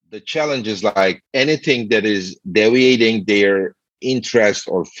The challenge is like anything that is deviating their interest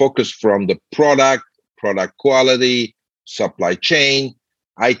or focus from the product quality, supply chain.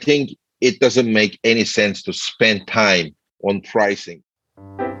 I think it doesn't make any sense to spend time on pricing.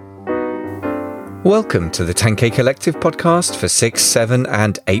 Welcome to the 10K Collective podcast for 6, 7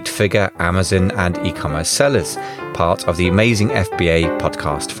 and 8-figure Amazon and e-commerce sellers, part of the amazing FBA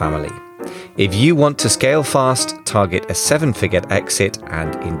podcast family. If you want to scale fast, target a 7-figure exit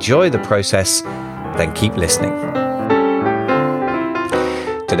and enjoy the process, then keep listening.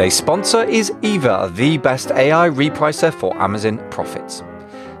 Today's sponsor is Eva, the best AI repricer for Amazon profits.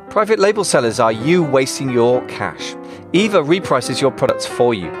 Private label sellers, are you wasting your cash? Eva reprices your products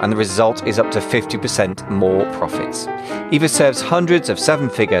for you, and the result is up to 50% more profits. Eva serves hundreds of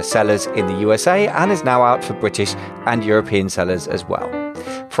 7-figure sellers in the USA and is now out for British and European sellers as well.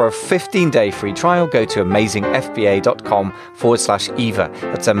 For a 15-day free trial, go to amazingfba.com/EVA.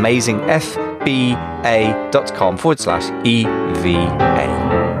 That's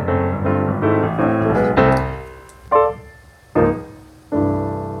amazingfba.com/EVA.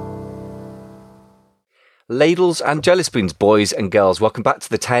 Ladles and jelly spoons, boys and girls, welcome back to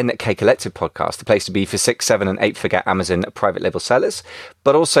the 10K Collective podcast, the place to be for 6, 7 and 8-figure Amazon private label sellers,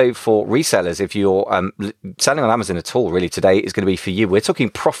 but also for resellers. If you're selling on Amazon at all, really, today is going to be for you. We're talking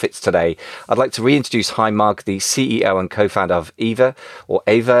profits today. I'd like to reintroduce Mark, the CEO and co-founder of Eva,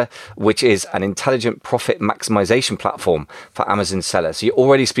 which is an intelligent profit maximization platform for Amazon sellers. So you're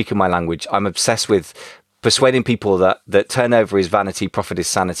already speaking my language. I'm obsessed with persuading people that turnover is vanity, profit is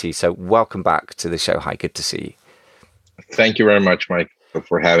sanity. So welcome back to the show. Hi, good to see you. Thank you very much, Mike,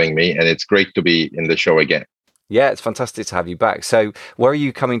 for having me. And it's great to be in the show again. Yeah, it's fantastic to have you back. So where are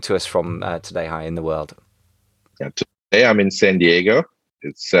you coming to us from today, in the world? Yeah, today I'm in San Diego.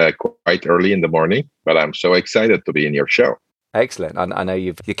 It's quite early in the morning, but I'm so excited to be in your show. Excellent. I know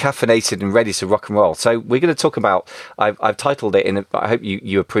you're caffeinated and ready to rock and roll. So we're going to talk about, I've titled it, I hope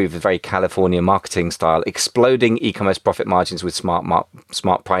you approve, a very California marketing style, exploding e-commerce profit margins with smart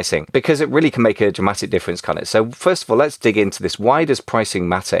pricing, because it really can make a dramatic difference, can it? So first of all, let's dig into this. Why does pricing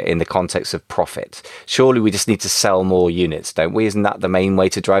matter in the context of profit? Surely we just need to sell more units, don't we? Isn't that the main way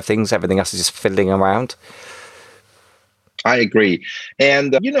to drive things? Everything else is just fiddling around. I agree.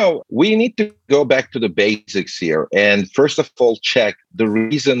 And, we need to go back to the basics here. And first of all, check the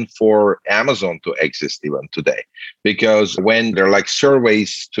reason for Amazon to exist even today. Because when there are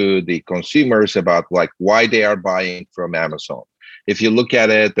surveys to the consumers about why they are buying from Amazon, if you look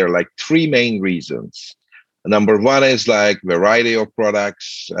at it, there are 3 main reasons. Number 1 is variety of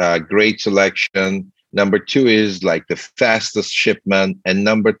products, great selection. Number 2 is the fastest shipment. And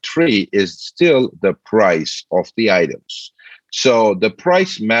number 3 is still the price of the items. So the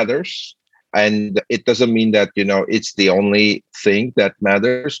price matters. And it doesn't mean that, it's the only thing that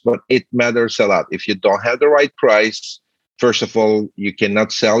matters, but it matters a lot. If you don't have the right price, first of all, you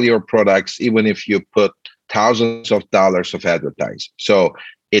cannot sell your products, even if you put thousands of dollars of advertising. So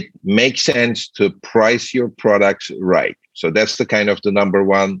it makes sense to price your products right. So that's the kind of the number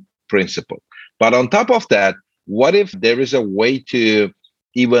 1 principle. But on top of that, what if there is a way to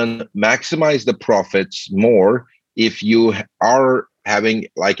even maximize the profits more if you are having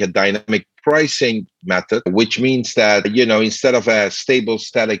a dynamic pricing method, which means that, instead of a stable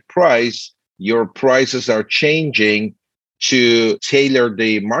static price, your prices are changing to tailor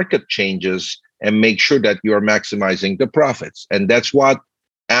the market changes and make sure that you are maximizing the profits. And that's what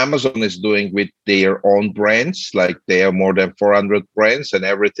Amazon is doing with their own brands. They have more than 400 brands and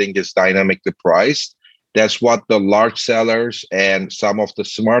everything is dynamically priced. That's what the large sellers and some of the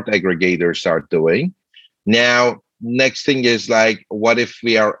smart aggregators are doing. Now, next thing is what if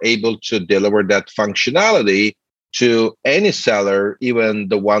we are able to deliver that functionality to any seller, even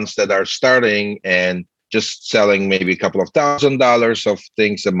the ones that are starting and just selling maybe a couple of $1,000s of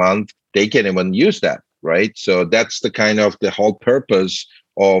things a month, they can even use that, right? So that's the kind of the whole purpose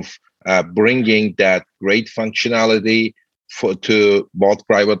of bringing that great functionality to both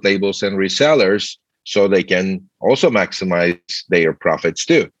private labels and resellers, so they can also maximize their profits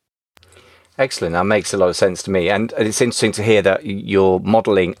too. Excellent. That makes a lot of sense to me. And it's interesting to hear that you're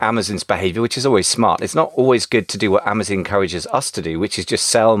modeling Amazon's behavior, which is always smart. It's not always good to do what Amazon encourages us to do, which is just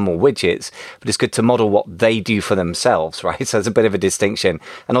sell more widgets, but it's good to model what they do for themselves, right? So there's a bit of a distinction.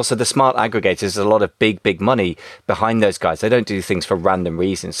 And also the smart aggregators, there's a lot of big money behind those guys. They don't do things for random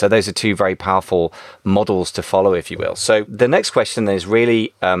reasons. So those are 2 very powerful models to follow, if you will. So the next question is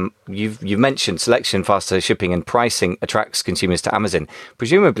really, you've mentioned selection, faster shipping and pricing attracts consumers to Amazon.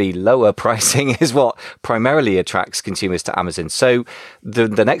 Presumably lower prices repricing is what primarily attracts consumers to Amazon. So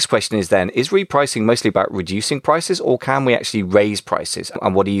the next question is then, is repricing mostly about reducing prices, or can we actually raise prices?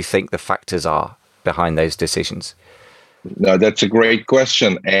 And what do you think the factors are behind those decisions? No, that's a great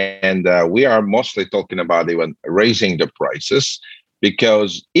question. And we are mostly talking about even raising the prices,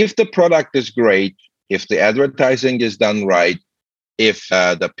 because if the product is great, if the advertising is done right, if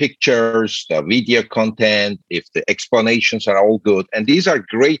the pictures, the video content, if the explanations are all good, and these are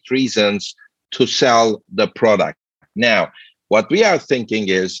great reasons to sell the product. Now, what we are thinking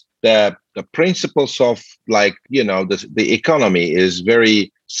is that the principles of the economy is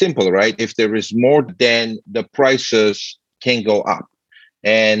very simple, right? If there is more, then the prices can go up.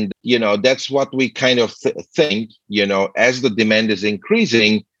 And, that's what we kind of think, as the demand is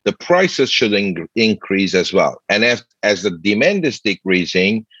increasing, the prices should increase as well. And as the demand is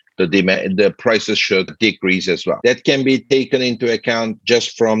decreasing, the prices should decrease as well. That can be taken into account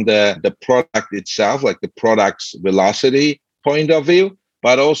just from the product itself, like the product's velocity point of view,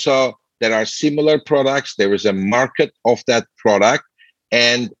 but also there are similar products. There is a market of that product.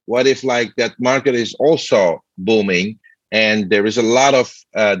 And what if that market is also booming and there is a lot of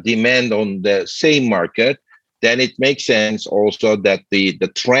demand on the same market? Then it makes sense also that the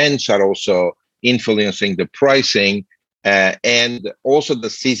trends are also influencing the pricing, and also the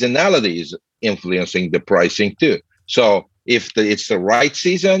seasonality is influencing the pricing too. So if it's the right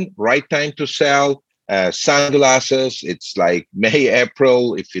season, right time to sell sunglasses, it's like May,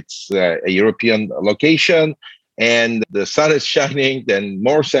 April, if it's a European location and the sun is shining, then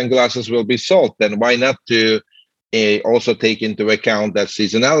more sunglasses will be sold. Then why not to also take into account that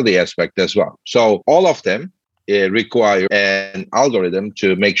seasonality aspect as well? So all of them require an algorithm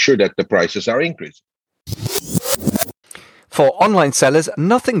to make sure that the prices are increased. For online sellers,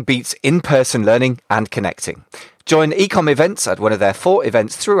 nothing beats in-person learning and connecting. Join Ecom Events at one of their 4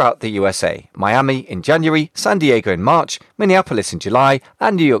 events throughout the USA: Miami in January, San Diego in March, Minneapolis in July,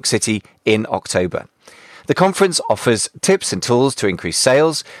 and New York City in October. The conference offers tips and tools to increase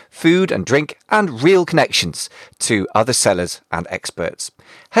sales, food and drink, and real connections to other sellers and experts.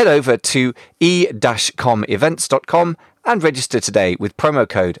 Head over to e-comevents.com and register today with promo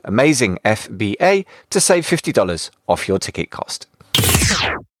code AMAZINGFBA to save $50 off your ticket cost.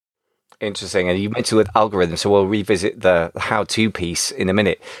 Interesting. And you mentioned with algorithms, so we'll revisit the how-to piece in a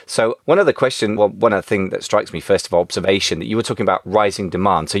minute. So one other question, one other thing that strikes me, first of all, observation, that you were talking about rising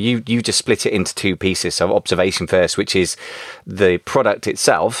demand. So you just split it into 2 pieces. So observation first, which is the product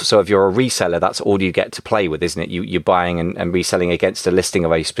itself. So if you're a reseller, that's all you get to play with, isn't it? You're buying and reselling against a listing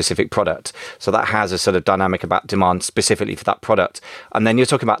of a specific product. So that has a sort of dynamic about demand specifically for that product. And then you're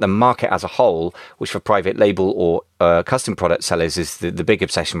talking about the market as a whole, which for private label or custom product sellers is the big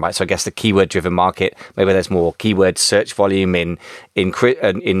obsession, right? So I guess the keyword driven market, maybe there's more keyword search volume in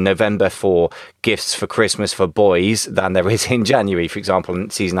November for gifts for Christmas for boys than there is in January, for example, in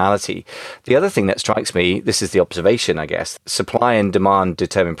seasonality. The other thing that strikes me, this is the observation, I guess, supply and demand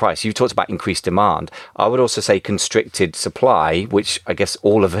determine price. You talked about increased demand. I would also say constricted supply, which I guess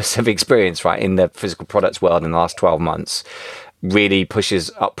all of us have experienced, right, in the physical products world in the last 12 months, really pushes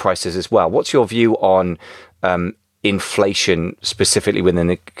up prices as well. What's your view on inflation specifically within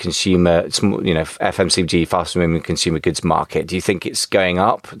the consumer, FMCG, fast moving consumer goods market? Do you think it's going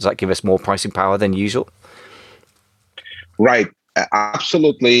up? Does that give us more pricing power than usual? Right.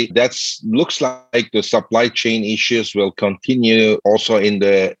 Absolutely. That looks like the supply chain issues will continue also in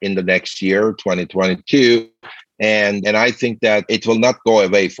the next year, 2022. And I think that it will not go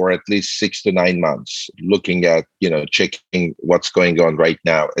away for at least 6 to 9 months, looking at, checking what's going on right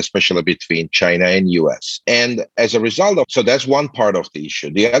now, especially between China and US. And as a result so that's one part of the issue.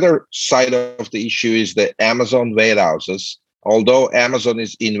 The other side of the issue is the Amazon warehouses. Although Amazon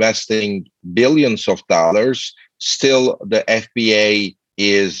is investing billions of dollars, still the FBA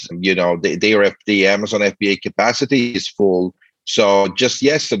is, the Amazon FBA capacity is full. So just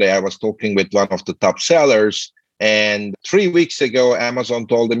yesterday, I was talking with one of the top sellers, and 3 weeks ago, Amazon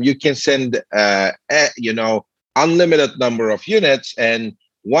told them you can send, unlimited number of units. And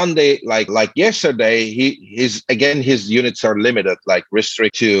one day, like yesterday, his units are limited, like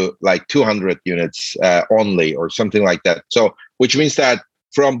restrict to like 200 units only, or something like that. So, which means that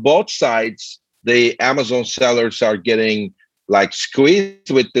from both sides, the Amazon sellers are getting like squeezed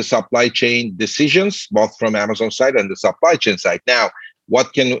with the supply chain decisions, both from Amazon side and the supply chain side. Now,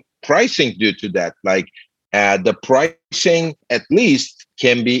 what can pricing do to that? Like, the pricing at least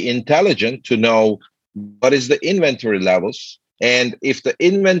can be intelligent to know what is the inventory levels. And if the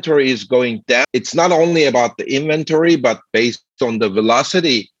inventory is going down, it's not only about the inventory, but based on the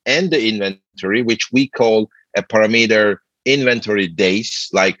velocity and the inventory, which we call a parameter inventory days.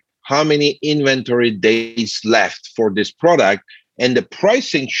 Like how many inventory days left for this product, and the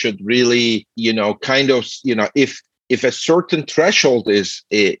pricing should really, if a certain threshold is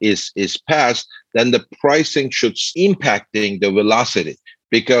passed, then the pricing should impacting the velocity.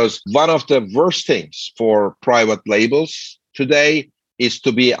 Because one of the worst things for private labels today is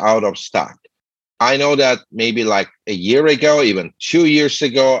to be out of stock. I know that maybe like a year ago, even 2 years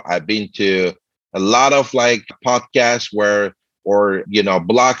ago, I've been to a lot of like podcasts or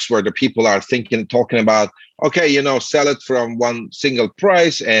blogs where the people are talking about, okay, sell it from one single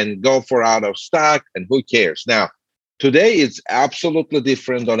price and go for out of stock, and who cares? Now, today it's absolutely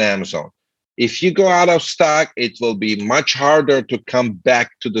different on Amazon. If you go out of stock, it will be much harder to come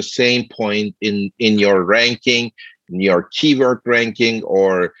back to the same point in your ranking, in your keyword ranking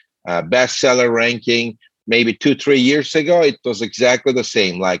or bestseller ranking. Maybe 2-3 years ago, it was exactly the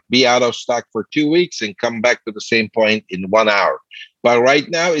same, like be out of stock for 2 weeks and come back to the same point in 1 hour. But right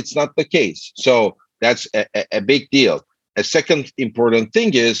now, it's not the case. So that's a big deal. A second important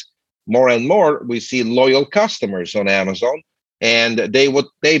thing is more and more we see loyal customers on Amazon, and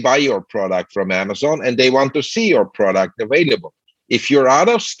they buy your product from Amazon and they want to see your product available. If you're out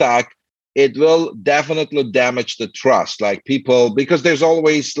of stock, it will definitely damage the trust. Like people, because there's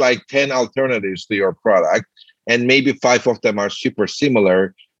always like 10 alternatives to your product, and maybe 5 of them are super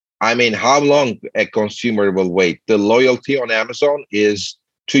similar. I mean, how long a consumer will wait? The loyalty on Amazon is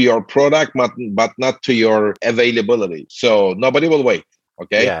to your product, but not to your availability. So nobody will wait.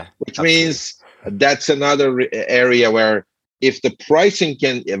 Okay. Yeah, Which absolutely. means that's another area where if the pricing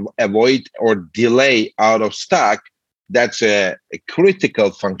can avoid or delay out of stock, that's a critical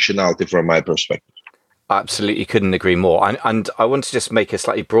functionality from my perspective. Absolutely couldn't agree more. And I want to just make a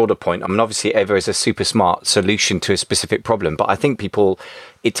slightly broader point. I mean, obviously, Ava is a super smart solution to a specific problem, but I think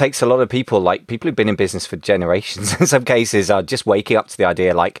it takes a lot of people, like people who've been in business for generations, in some cases, are just waking up to the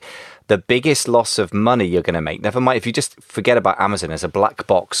idea like the biggest loss of money you're going to make. Never mind if you just forget about Amazon as a black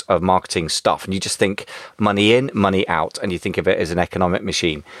box of marketing stuff and you just think money in, money out, and you think of it as an economic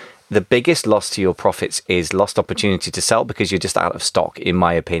machine. The biggest loss to your profits is lost opportunity to sell because you're just out of stock, in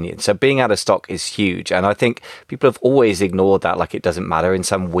my opinion. So being out of stock is huge. And I think people have always ignored that, like it doesn't matter in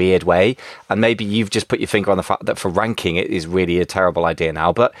some weird way. And maybe you've just put your finger on the fact that for ranking, it is really a terrible idea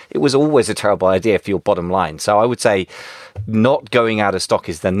now, but it was always a terrible idea for your bottom line. So I would say not going out of stock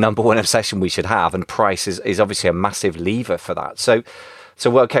is the number one obsession we should have. And price is obviously a massive lever for that. So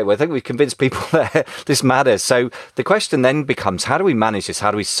okay, well, I think we've convinced people that this matters. So the question then becomes, how do we manage this?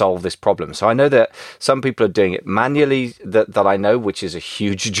 How do we solve this problem? So I know that some people are doing it manually, that I know, which is a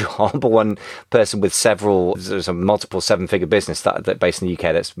huge job. One person with there's a multiple 7-figure business that based in the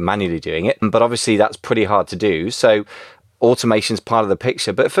UK that's manually doing it. But obviously that's pretty hard to do. So automation's part of the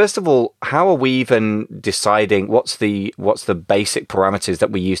picture. But first of all, how are we even deciding what's the basic parameters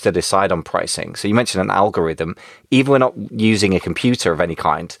that we use to decide on pricing? So you mentioned an algorithm. Even we're not using a computer of any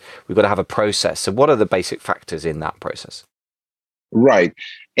kind, we've got to have a process. So what are the basic factors in that process? Right.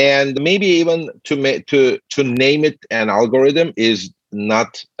 And maybe even to name it an algorithm is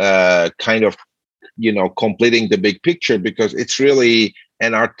not kind of completing the big picture, because it's really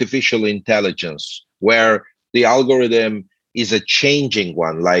an artificial intelligence where the algorithm is a changing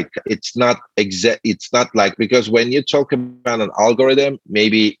one. Like it's not like, because when you talk about an algorithm,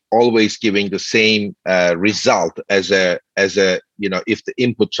 maybe always giving the same result as a if the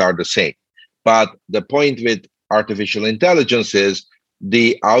inputs are the same. But the point with artificial intelligence is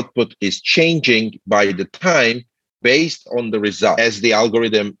the output is changing by the time based on the result as the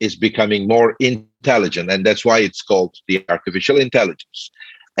algorithm is becoming more intelligent. And that's why it's called the artificial intelligence.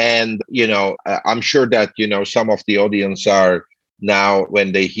 And, I'm sure that, some of the audience are now,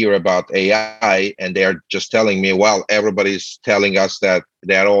 when they hear about AI, and they're just telling me, well, everybody's telling us that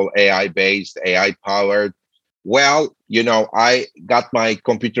they're all AI based, AI powered. Well, I got my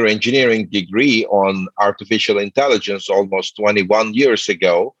computer engineering degree on artificial intelligence almost 21 years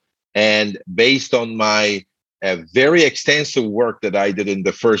ago. And based on my very extensive work that I did in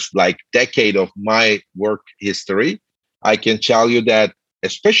the first decade of my work history, I can tell you that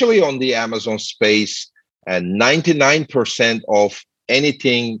especially on the Amazon space, 99% of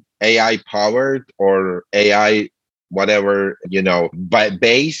anything AI powered or AI, whatever,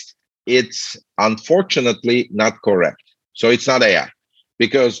 based, it's unfortunately not correct. So it's not AI,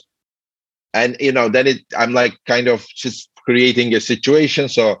 because, and then I'm like kind of just creating a situation.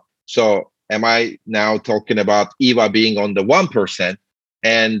 So am I now talking about Eva being on the 1%?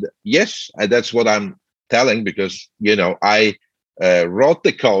 And yes, that's what I'm telling, because I wrote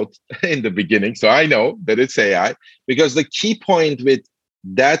the code in the beginning, so I know that it's AI. Because the key point with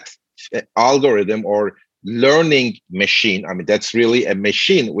that algorithm or learning machine, I mean, that's really a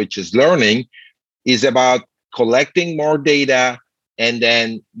machine which is learning, is about collecting more data and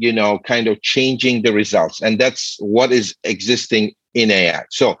then, kind of changing the results. And that's what is existing in AI.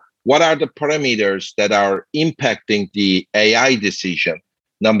 So what are the parameters that are impacting the AI decision?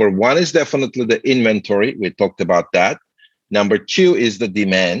 Number one is definitely the inventory. We talked about that. Number two is the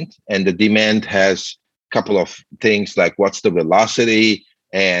demand. And the demand has a couple of things like what's the velocity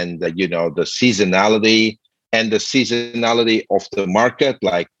and, the seasonality and the seasonality of the market.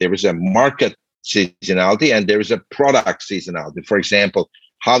 Like there is a market seasonality and there is a product seasonality. For example,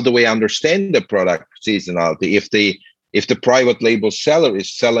 how do we understand the product seasonality? If the private label seller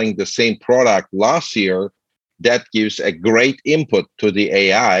is selling the same product last year, that gives a great input to the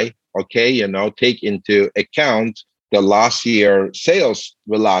AI. Okay, take into account the last year sales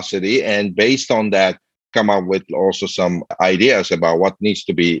velocity, and based on that, come up with also some ideas about what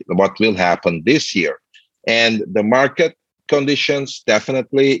will happen this year. And the market conditions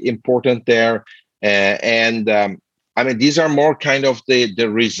definitely important there. I mean, these are more kind of the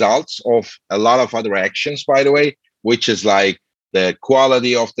results of a lot of other actions, by the way, which is like the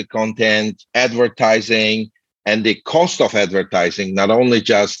quality of the content, advertising, and the cost of advertising, not only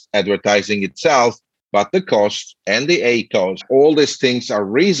just advertising itself, but the cost and the ACoS. All these things are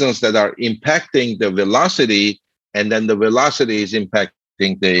reasons that are impacting the velocity, and then the velocity is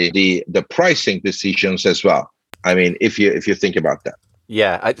impacting the pricing decisions as well. I mean, if you think about that.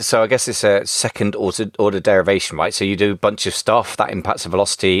 Yeah, so I guess it's a second order derivation, right? So you do a bunch of stuff that impacts the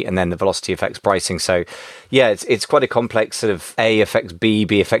velocity, and then the velocity affects pricing. So yeah, it's quite a complex sort of A affects B,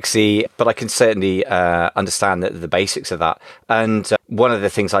 B affects C, but I can certainly understand the basics of that. And one of the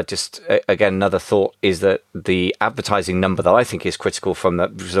things another thought is that the advertising number that I think is critical from the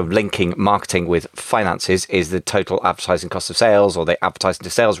sort of linking marketing with finances is the total advertising cost of sales, or the advertising to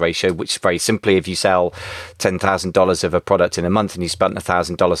sales ratio, which very simply, if you sell $10,000 of a product in a month and you spent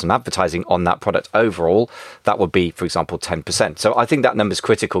 $1,000 in advertising on that product overall, that would be, for example, 10%. So I think that number is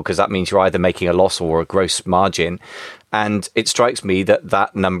critical because that means you're either making a loss or a gross margin. And it strikes me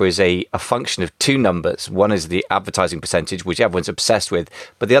that number is a function of two numbers. One is the advertising percentage, which everyone's obsessed with,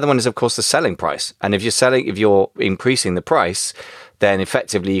 but the other one is, of course, the selling price. And if you're increasing the price, then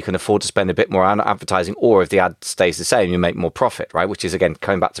effectively you can afford to spend a bit more on advertising, or if the ad stays the same, you make more profit, right? Which is, again,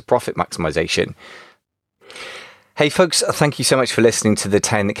 coming back to profit maximization. Hey folks, thank you so much for listening to the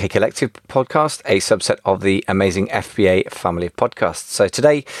 10K Collective podcast, a subset of the amazing FBA family of podcasts. So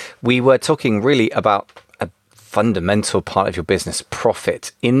today we were talking really about a fundamental part of your business,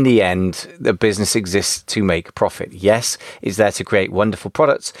 profit. In the end, the business exists to make profit. Yes, it's there to create wonderful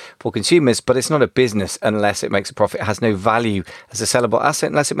products for consumers, but it's not a business unless it makes a profit. It has no value as a sellable asset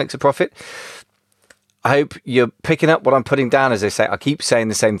unless it makes a profit. I hope you're picking up what I'm putting down. As I say, I keep saying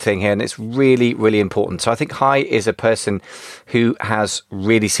the same thing here, and it's really, really important. So I think Hai is a person who has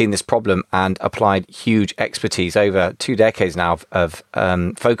really seen this problem and applied huge expertise over 2 decades now of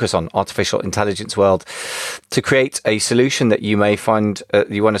focus on artificial intelligence world to create a solution that you may find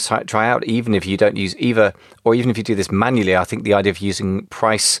you want to try out, even if you don't use Eva, or even if you do this manually. I think the idea of using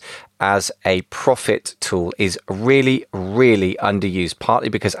price as a profit tool is really, really underused, partly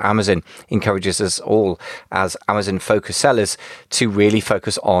because Amazon encourages us all as Amazon focused sellers to really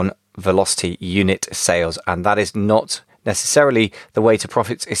focus on velocity unit sales. And that is not necessarily the way to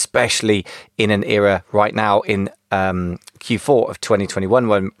profits, especially in an era right now in Q4 of 2021,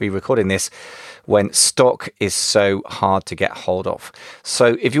 when we're recording this, when stock is so hard to get hold of.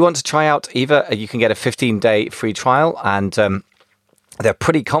 So if you want to try out Eva, you can get a 15-day free trial, and they're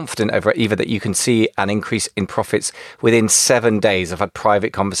pretty confident over at Eva that you can see an increase in profits within 7 days. I've had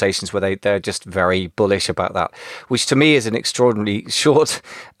private conversations where they're just very bullish about that, which to me is an extraordinarily short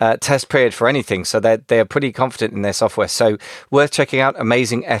test period for anything. So they're pretty confident in their software. So worth checking out,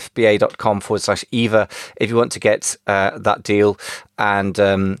 amazingfba.com/Eva if you want to get that deal.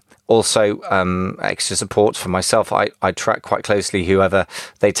 And also, extra support for myself. I track quite closely whoever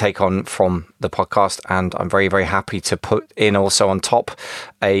they take on from the podcast, and I'm very, very happy to put in also on top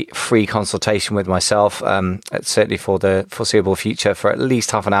a free consultation with myself, certainly for the foreseeable future, for at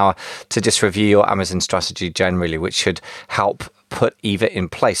least half an hour to just review your Amazon strategy generally, which should help put Eva in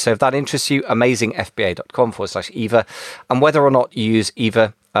place. So if that interests you, amazingfba.com/Eva. And whether or not you use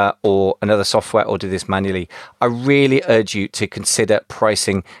Eva or another software or do this manually, I really urge you to consider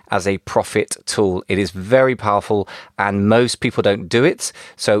pricing as a profit tool. It is very powerful and most people don't do it.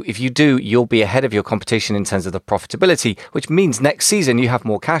 So if you do, you'll be ahead of your competition in terms of the profitability, which means next season you have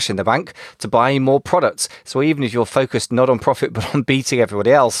more cash in the bank to buy more products. So even if you're focused not on profit but on beating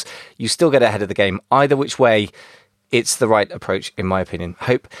everybody else, you still get ahead of the game. Either which way, It's the right approach, in my opinion.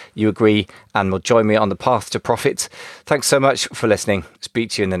 Hope you agree and will join me on the path to profit. Thanks so much for listening.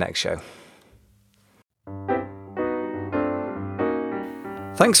 Speak to you in the next show.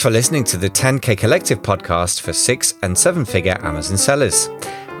 Thanks for listening to the 10K Collective podcast for 6 and 7 figure Amazon sellers.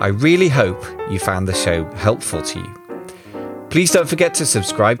 I really hope you found the show helpful to you. Please don't forget to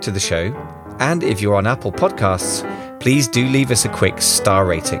subscribe to the show. And if you're on Apple Podcasts, please do leave us a quick star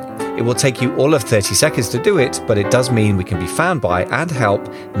rating. It will take you all of 30 seconds to do it, but it does mean we can be found by and help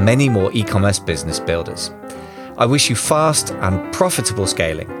many more e-commerce business builders. I wish you fast and profitable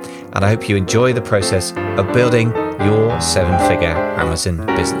scaling, and I hope you enjoy the process of building your 7-figure Amazon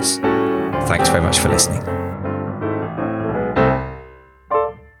business. Thanks very much for listening.